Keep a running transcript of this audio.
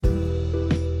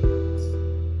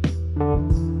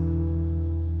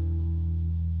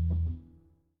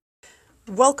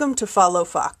welcome to Follow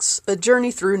Fox, a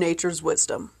journey through nature's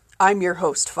wisdom. I'm your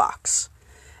host, Fox.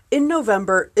 In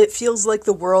November, it feels like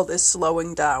the world is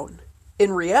slowing down.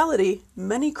 In reality,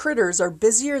 many critters are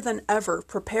busier than ever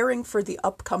preparing for the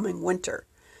upcoming winter,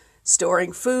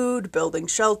 storing food, building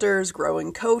shelters,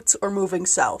 growing coats, or moving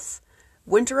south.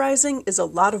 Winterizing is a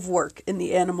lot of work in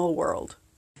the animal world.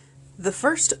 The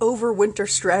first overwinter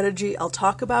strategy I'll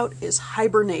talk about is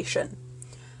hibernation.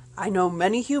 I know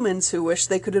many humans who wish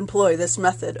they could employ this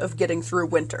method of getting through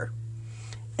winter.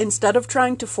 Instead of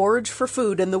trying to forage for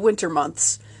food in the winter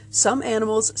months, some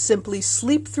animals simply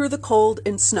sleep through the cold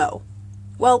and snow.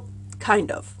 Well, kind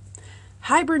of.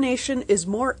 Hibernation is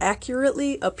more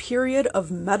accurately a period of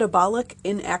metabolic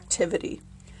inactivity.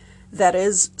 That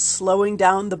is, slowing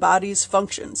down the body's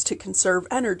functions to conserve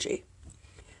energy.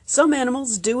 Some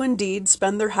animals do indeed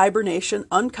spend their hibernation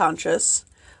unconscious,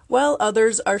 while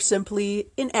others are simply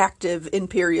inactive in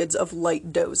periods of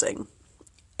light dozing.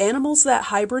 Animals that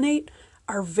hibernate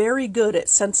are very good at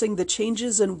sensing the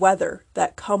changes in weather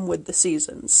that come with the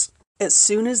seasons. As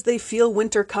soon as they feel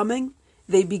winter coming,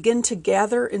 they begin to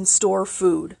gather and store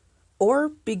food, or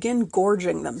begin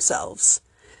gorging themselves.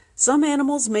 Some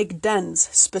animals make dens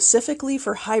specifically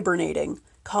for hibernating,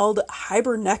 called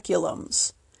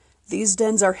hibernaculums. These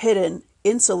dens are hidden,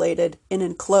 insulated, and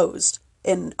enclosed,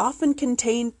 and often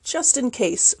contain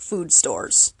just-in-case food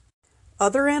stores.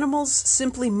 Other animals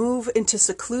simply move into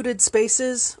secluded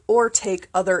spaces or take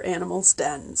other animals'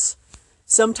 dens.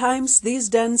 Sometimes these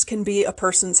dens can be a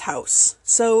person's house,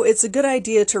 so it's a good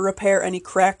idea to repair any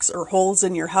cracks or holes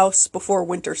in your house before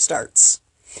winter starts.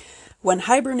 When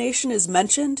hibernation is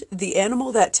mentioned, the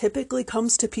animal that typically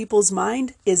comes to people's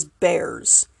mind is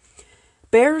bears.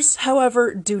 Bears,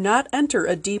 however, do not enter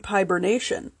a deep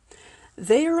hibernation.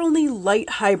 They are only light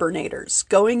hibernators,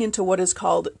 going into what is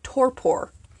called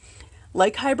torpor.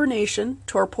 Like hibernation,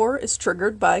 torpor is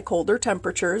triggered by colder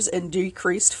temperatures and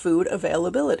decreased food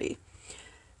availability.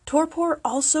 Torpor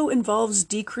also involves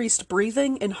decreased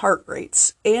breathing and heart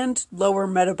rates, and lower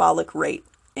metabolic rate,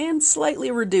 and slightly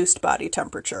reduced body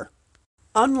temperature.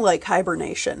 Unlike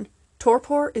hibernation,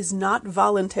 torpor is not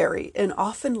voluntary and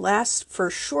often lasts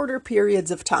for shorter periods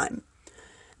of time.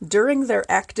 During their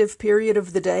active period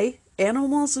of the day,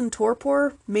 animals in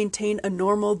torpor maintain a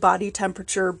normal body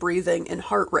temperature, breathing, and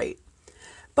heart rate.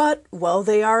 But while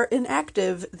they are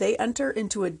inactive, they enter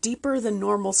into a deeper than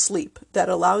normal sleep that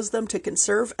allows them to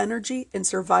conserve energy and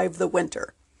survive the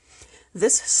winter.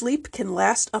 This sleep can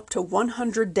last up to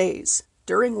 100 days,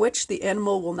 during which the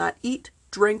animal will not eat,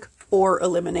 drink, or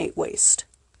eliminate waste.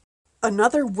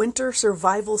 Another winter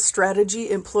survival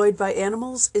strategy employed by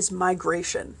animals is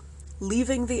migration,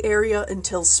 leaving the area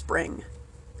until spring.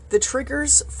 The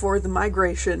triggers for the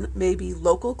migration may be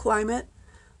local climate,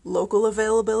 local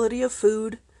availability of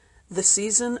food, the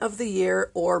season of the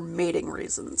year, or mating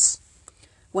reasons.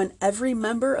 When every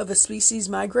member of a species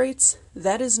migrates,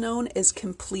 that is known as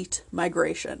complete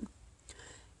migration.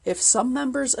 If some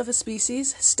members of a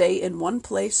species stay in one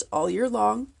place all year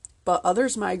long, but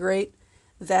others migrate,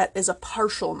 that is a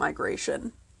partial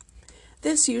migration.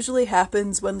 This usually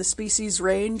happens when the species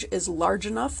range is large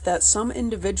enough that some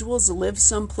individuals live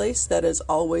someplace that is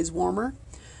always warmer,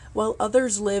 while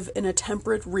others live in a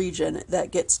temperate region that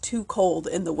gets too cold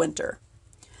in the winter.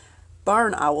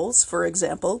 Barn owls, for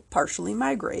example, partially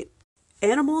migrate.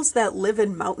 Animals that live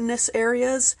in mountainous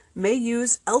areas may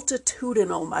use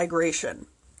altitudinal migration.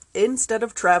 Instead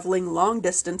of traveling long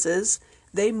distances,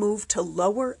 they move to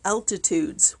lower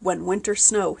altitudes when winter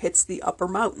snow hits the upper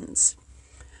mountains.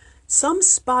 Some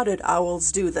spotted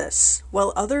owls do this,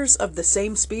 while others of the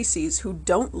same species who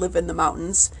don't live in the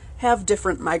mountains have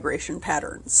different migration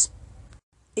patterns.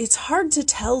 It's hard to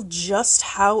tell just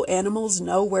how animals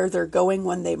know where they're going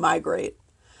when they migrate.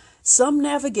 Some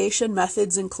navigation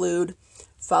methods include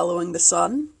following the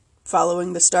sun,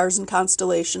 following the stars and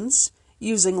constellations,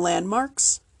 using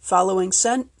landmarks, following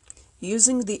scent,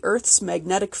 using the Earth's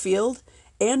magnetic field,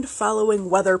 and following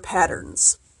weather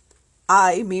patterns.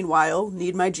 I, meanwhile,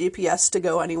 need my GPS to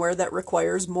go anywhere that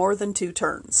requires more than 2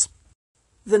 turns.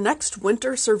 The next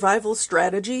winter survival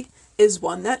strategy is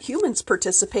one that humans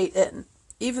participate in,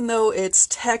 even though it's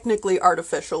technically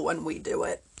artificial when we do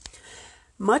it.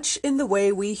 Much in the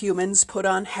way we humans put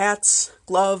on hats,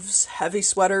 gloves, heavy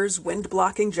sweaters,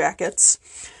 wind-blocking jackets,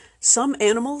 some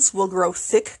animals will grow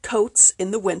thick coats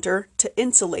in the winter to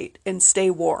insulate and stay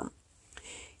warm.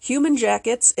 Human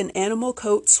jackets and animal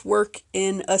coats work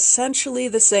in essentially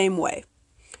the same way.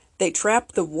 They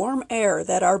trap the warm air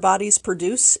that our bodies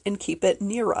produce and keep it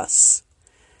near us.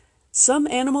 Some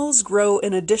animals grow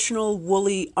an additional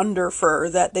woolly underfur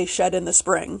that they shed in the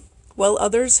spring, while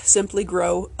others simply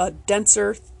grow a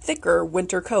denser, thicker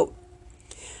winter coat.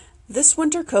 This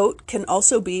winter coat can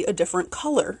also be a different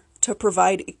color to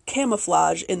provide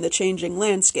camouflage in the changing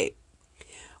landscape.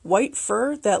 White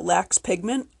fur that lacks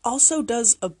pigment also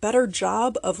does a better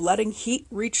job of letting heat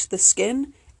reach the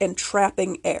skin and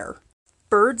trapping air.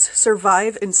 Birds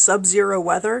survive in sub-zero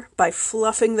weather by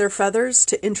fluffing their feathers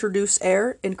to introduce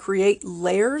air and create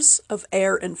layers of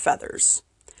air and feathers.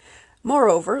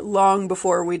 Moreover, long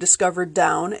before we discovered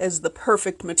down as the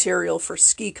perfect material for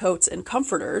ski coats and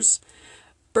comforters,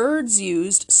 birds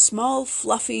used small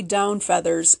fluffy down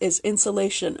feathers as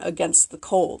insulation against the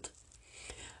cold.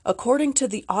 According to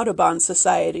the Audubon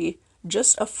Society,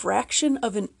 just a fraction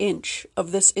of an inch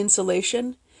of this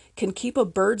insulation can keep a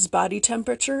bird's body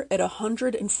temperature at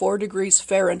 104 degrees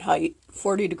Fahrenheit,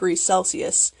 40 degrees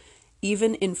Celsius,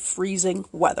 even in freezing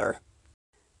weather.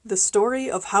 The story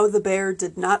of how the bear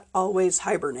did not always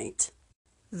hibernate.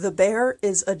 The bear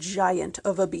is a giant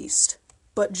of a beast,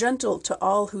 but gentle to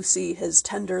all who see his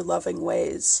tender, loving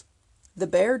ways. The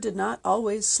bear did not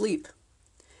always sleep.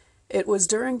 It was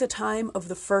during the time of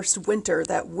the first winter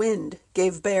that wind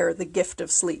gave Bear the gift of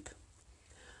sleep.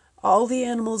 All the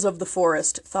animals of the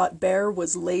forest thought Bear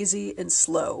was lazy and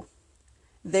slow.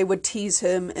 They would tease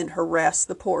him and harass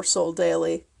the poor soul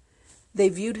daily. They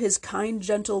viewed his kind,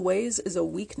 gentle ways as a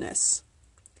weakness.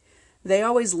 They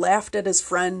always laughed at his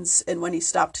friends and when he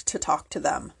stopped to talk to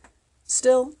them.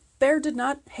 Still, Bear did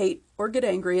not hate or get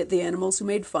angry at the animals who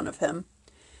made fun of him.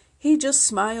 He just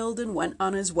smiled and went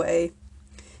on his way.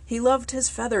 He loved his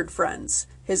feathered friends,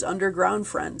 his underground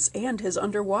friends, and his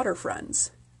underwater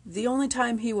friends. The only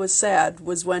time he was sad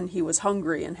was when he was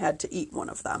hungry and had to eat one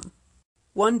of them.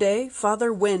 One day,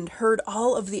 Father Wind heard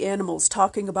all of the animals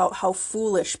talking about how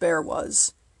foolish Bear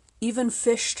was. Even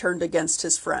fish turned against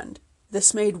his friend.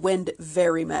 This made Wind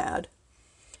very mad.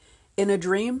 In a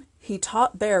dream, he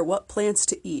taught Bear what plants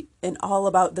to eat and all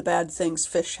about the bad things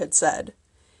fish had said.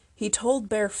 He told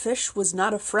Bear fish was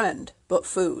not a friend, but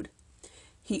food.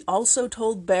 He also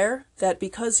told Bear that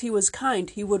because he was kind,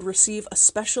 he would receive a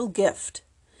special gift.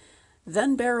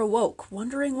 Then Bear awoke,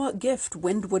 wondering what gift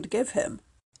Wind would give him.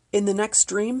 In the next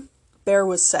dream, Bear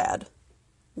was sad.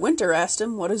 Winter asked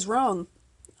him, "What is wrong?"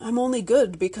 "I'm only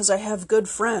good because I have good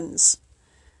friends."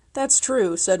 "That's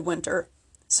true," said Winter.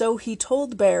 So he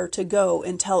told Bear to go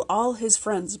and tell all his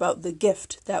friends about the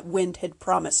gift that Wind had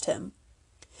promised him.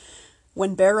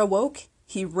 When Bear awoke,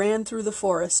 he ran through the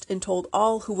forest and told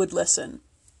all who would listen.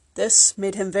 This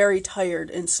made him very tired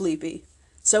and sleepy,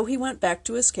 so he went back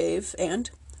to his cave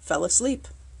and fell asleep.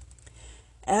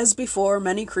 As before,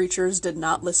 many creatures did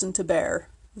not listen to Bear.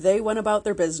 They went about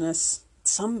their business.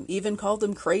 Some even called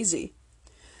him crazy.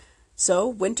 So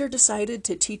Winter decided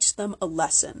to teach them a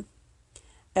lesson.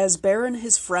 As Bear and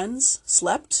his friends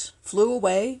slept, flew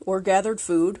away, or gathered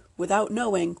food, without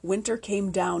knowing, Winter came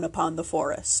down upon the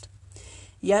forest.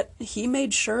 Yet he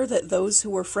made sure that those who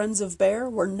were friends of Bear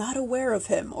were not aware of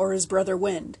him or his brother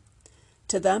Wind.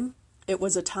 To them, it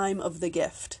was a time of the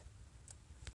gift.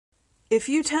 If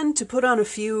you tend to put on a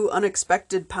few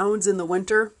unexpected pounds in the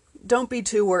winter, don't be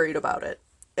too worried about it.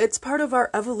 It's part of our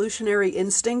evolutionary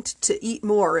instinct to eat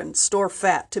more and store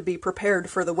fat to be prepared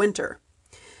for the winter.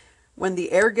 When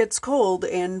the air gets cold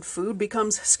and food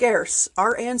becomes scarce,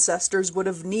 our ancestors would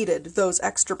have needed those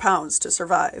extra pounds to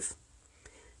survive.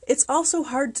 It's also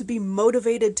hard to be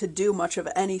motivated to do much of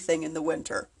anything in the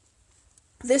winter.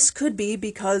 This could be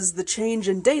because the change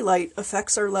in daylight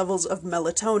affects our levels of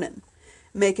melatonin,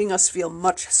 making us feel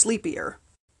much sleepier.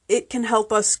 It can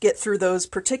help us get through those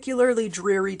particularly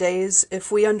dreary days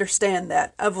if we understand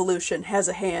that evolution has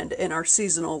a hand in our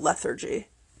seasonal lethargy.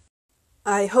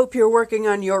 I hope you're working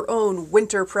on your own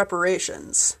winter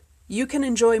preparations. You can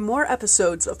enjoy more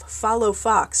episodes of Follow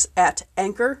Fox at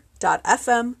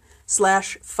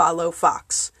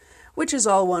anchor.fm/followfox, which is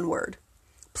all one word.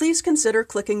 Please consider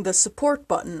clicking the support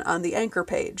button on the Anchor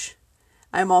page.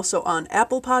 I'm also on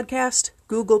Apple Podcast,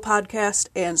 Google Podcast,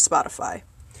 and Spotify.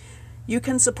 You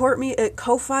can support me at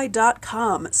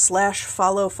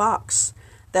ko-fi.com/followfox.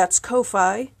 That's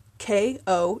Ko-fi,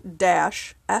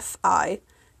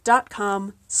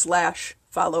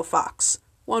 ko-fi.com/followfox.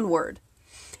 One word.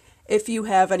 If you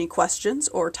have any questions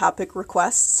or topic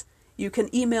requests, you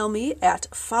can email me at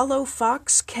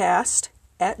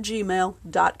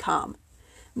followfoxcast@gmail.com.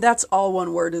 That's all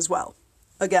one word as well.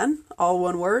 Again, all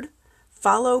one word,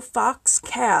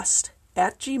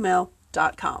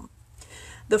 followfoxcast@gmail.com.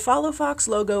 The Follow Fox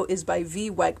logo is by V.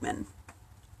 Wegman.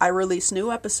 I release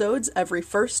new episodes every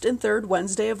first and third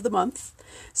Wednesday of the month,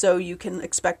 so you can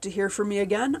expect to hear from me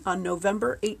again on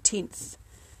November 18th.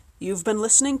 You've been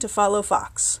listening to Follow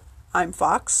Fox. I'm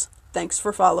Fox. Thanks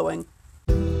for following.